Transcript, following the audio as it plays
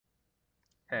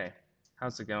Hey,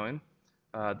 how's it going?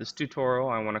 This tutorial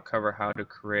I want to cover how to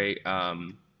create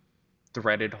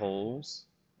threaded holes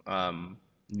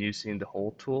using the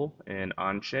hole tool in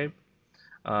Onshape.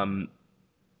 Um,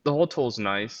 the hole tool is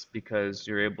nice because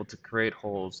you're able to create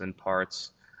holes in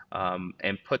parts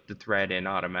and put the thread in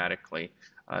automatically,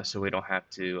 so we don't have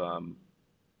to um,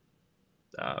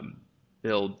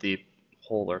 build the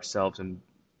hole ourselves and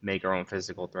make our own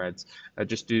physical threads. I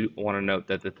just do want to note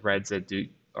that the threads that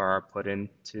are put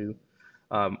into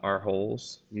our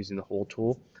holes using the hole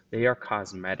tool, they are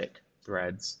cosmetic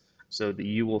threads, so that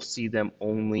you will see them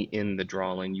only in the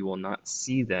drawing. You will not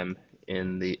see them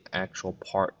in the actual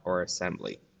part or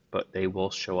assembly, but they will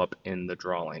show up in the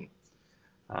drawing.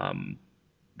 Um,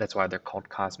 that's why they're called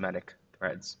cosmetic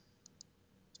threads.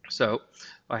 So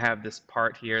I have this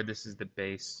part here. This is the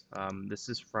base. This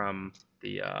is from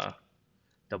the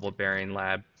double bearing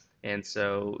lab. And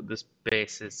so this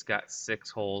base has got 6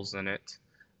 holes in it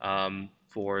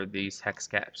for these hex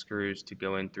cap screws to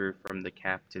go in through from the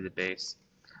cap to the base.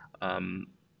 The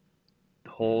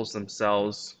holes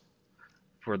themselves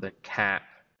for the cap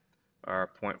are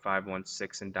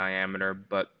 0.516 in diameter,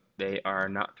 but they are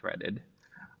not threaded.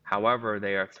 However,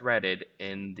 they are threaded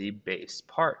in the base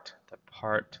part.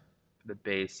 The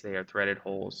base, they are threaded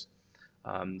holes.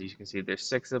 As you can see, there's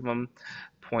 6 of them.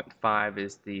 0.5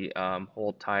 is the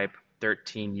hole type,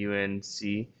 13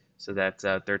 UNC, so that's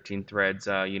 13 threads,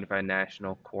 Unified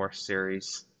National Core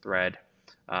Series thread.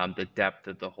 The depth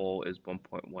of the hole is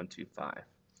 1.125.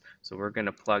 So we're going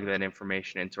to plug that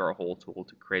information into our hole tool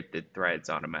to create the threads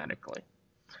automatically.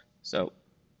 So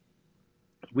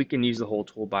we can use the hole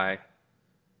tool by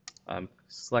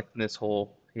selecting this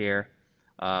hole here,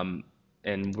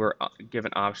 and we're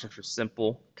given options for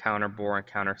simple, counterbore, and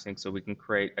countersink, so we can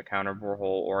create a counterbore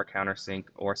hole or a countersink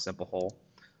or a simple hole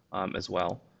as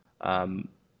well.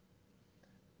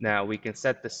 Now we can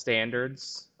set the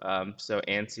standards, so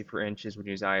ANSI for inches, we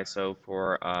use ISO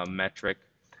for metric.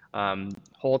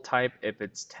 Hole type, if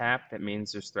it's tapped, that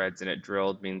means there's threads in it.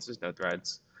 Drilled means there's no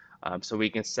threads. So we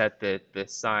can set the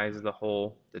size of the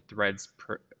hole, the threads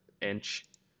per inch,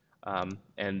 and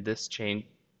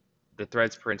the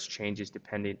threads per inch changes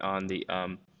depending on the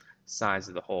size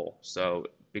of the hole. So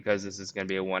because this is going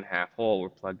to be a 1/2 hole,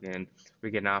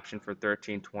 we get an option for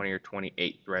 13, 20, or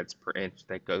 28 threads per inch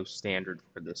that goes standard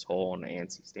for this hole on the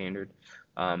ANSI standard.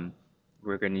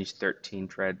 We're going to use 13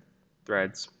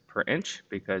 threads per inch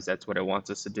because that's what it wants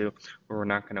us to do. We're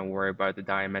not going to worry about the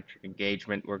diametric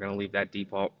engagement. We're going to leave that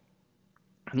default.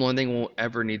 The only thing we'll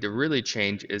ever need to really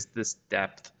change is this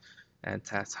depth, and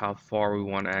that's how far we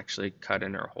want to actually cut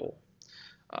in our hole.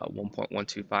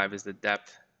 1.125 is the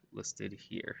depth listed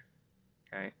here.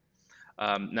 Okay.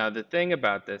 Now the thing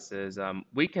about this is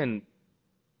we can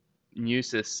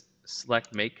use this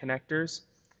select make connectors,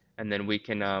 and then we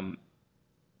can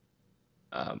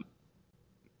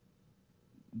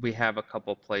we have a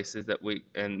couple places that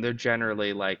and they're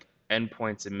generally like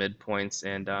endpoints and midpoints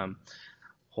and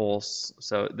holes,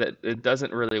 so that it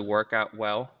doesn't really work out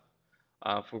well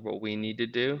for what we need to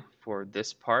do for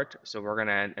this part. So we're going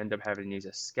to end up having to use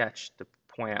a sketch to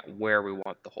point out where we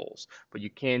want the holes. But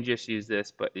you can just use this,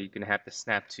 but you're going to have to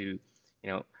snap to,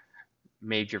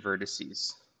 major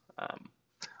vertices.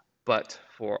 But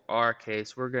for our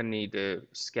case, we're going to need to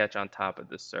sketch on top of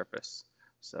this surface.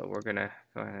 So we're going to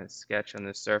go ahead and sketch on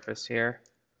this surface here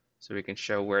so we can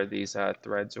show where these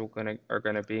threads are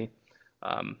going to be.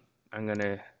 I'm going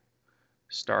to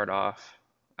start off,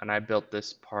 and I built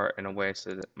this part in a way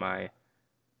so that my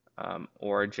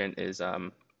origin is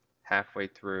halfway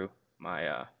through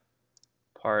my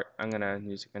part. I'm going to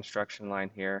use a construction line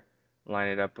here, line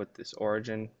it up with this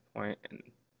origin point, and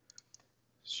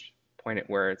point it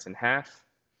where it's in half.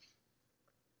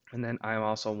 And then I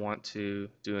also want to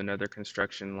do another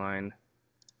construction line,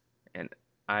 and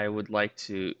I would like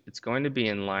to, it's going to be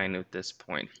in line with this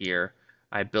point here.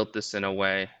 I built this in a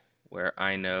way where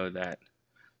I know that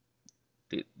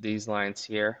these lines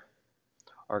here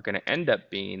are going to end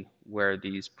up being where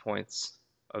these points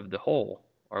of the hole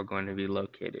are going to be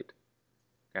located.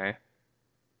 Okay,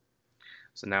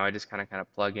 so now I just kind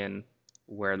of plug in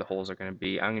where the holes are going to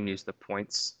be. I'm going to use the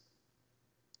points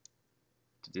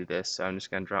to do this, so I'm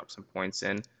just going to drop some points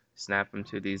in, snap them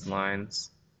to these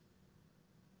lines.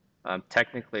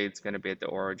 Technically it's going to be at the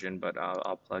origin, but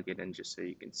I'll plug it in just so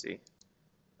you can see.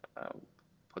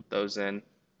 Put those in,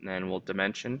 and then we'll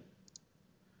dimension.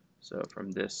 So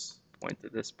from this point to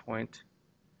this point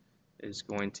is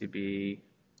going to be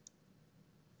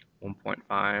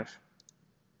 1.5.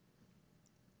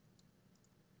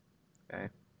 Okay,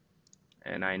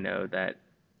 and I know that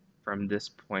from this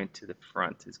point to the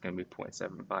front is going to be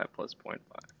 0.75 plus 0.5.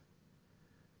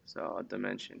 So I'll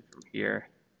dimension from here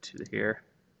to here,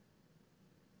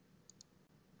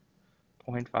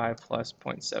 0.5 plus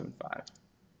 0.75.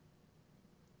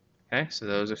 Okay, so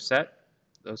those are set.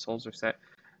 Those holes are set.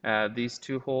 These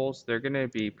two holes, they're going to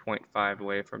be 0.5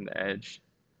 away from the edge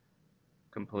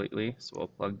completely, so we'll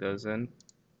plug those in.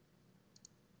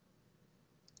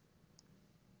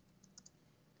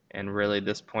 And really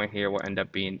this point here will end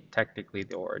up being technically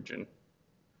the origin.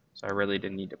 So I really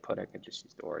didn't need to put it, I could just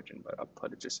use the origin, but I'll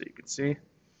put it just so you can see.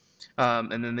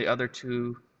 And then the other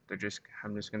two, I'm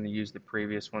just going to use the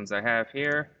previous ones I have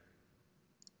here.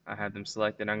 I have them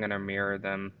selected. I'm going to mirror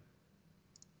them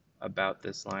about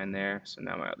this line there. So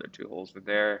now my other two holes are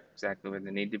there, exactly where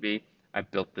they need to be. I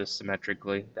built this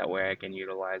symmetrically, that way I can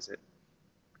utilize it.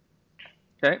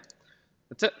 Okay,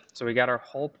 that's it. So we got our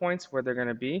hole points where they're going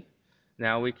to be.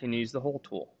 Now we can use the hole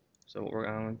tool. So we're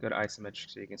going to go to isometric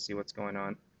so you can see what's going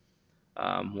on.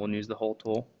 We'll use the hole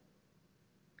tool.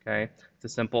 Okay, it's a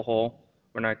simple hole.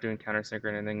 We're not doing countersink or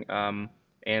anything.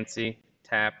 ANSI,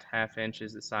 tapped, ½ inch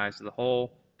is the size of the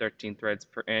hole, 13 threads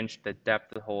per inch. The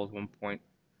depth of the hole is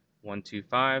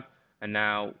 1.125. And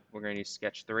now we're going to use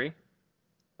sketch 3. If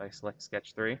I select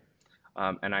sketch 3.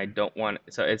 And I don't want,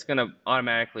 so it's going to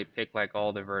automatically pick like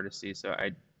all the vertices. So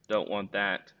I don't want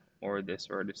that or this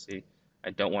vertice. I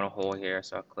don't want a hole here,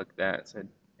 so I'll click that. So,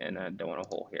 and I don't want a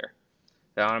hole here.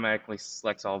 That automatically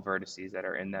selects all vertices that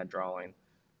are in that drawing.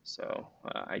 So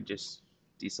I just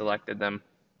deselected them.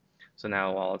 So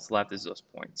now all that's left is those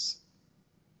points.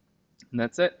 And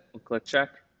that's it. We'll click check.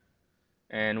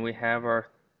 And we have our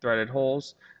threaded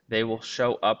holes. They will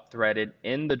show up threaded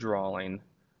in the drawing,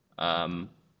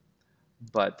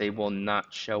 but they will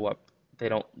not show up. They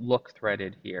don't look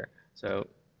threaded here. So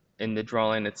in the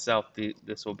drawing itself,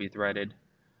 this will be threaded.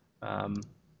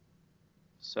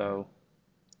 So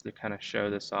to kind of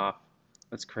show this off,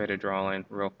 let's create a drawing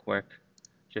real quick,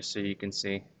 just so you can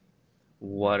see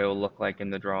what it will look like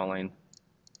in the drawing.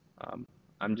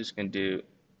 I'm just going to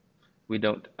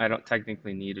do, I don't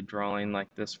technically need a drawing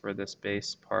like this for this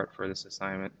base part for this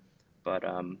assignment, but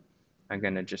I'm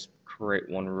going to just create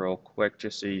one real quick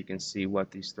just so you can see what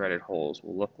these threaded holes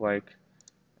will look like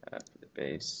for the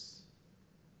base.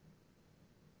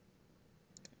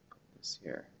 Put this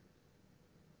here.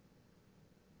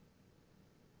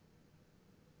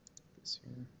 This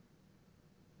here.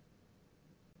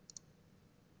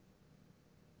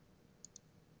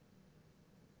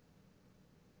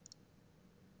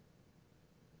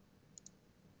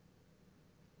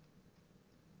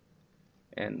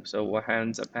 And so what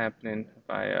ends up happening if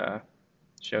I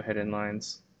show hidden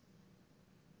lines,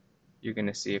 you're going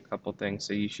to see a couple things.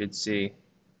 So you should see,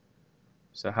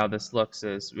 so how this looks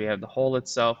is we have the hole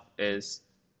itself is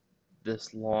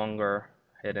this longer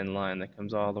hidden line that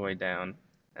comes all the way down,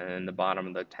 and then the bottom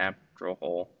of the tap drill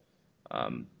hole.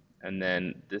 And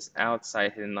then this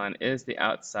outside hidden line is the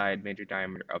outside major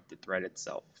diameter of the thread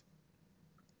itself.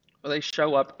 Well, they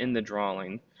show up in the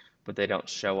drawing, but they don't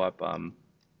show up.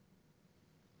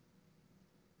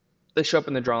 They show up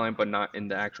in the drawing, but not in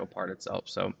the actual part itself.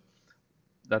 So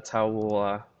that's how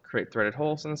we'll create threaded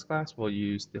holes in this class. We'll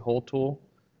use the hole tool,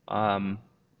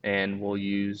 and we'll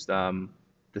use the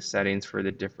settings for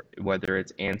the different, whether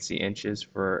it's ANSI inches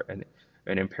for an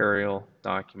imperial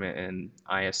document and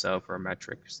ISO for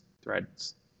metric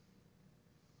threads.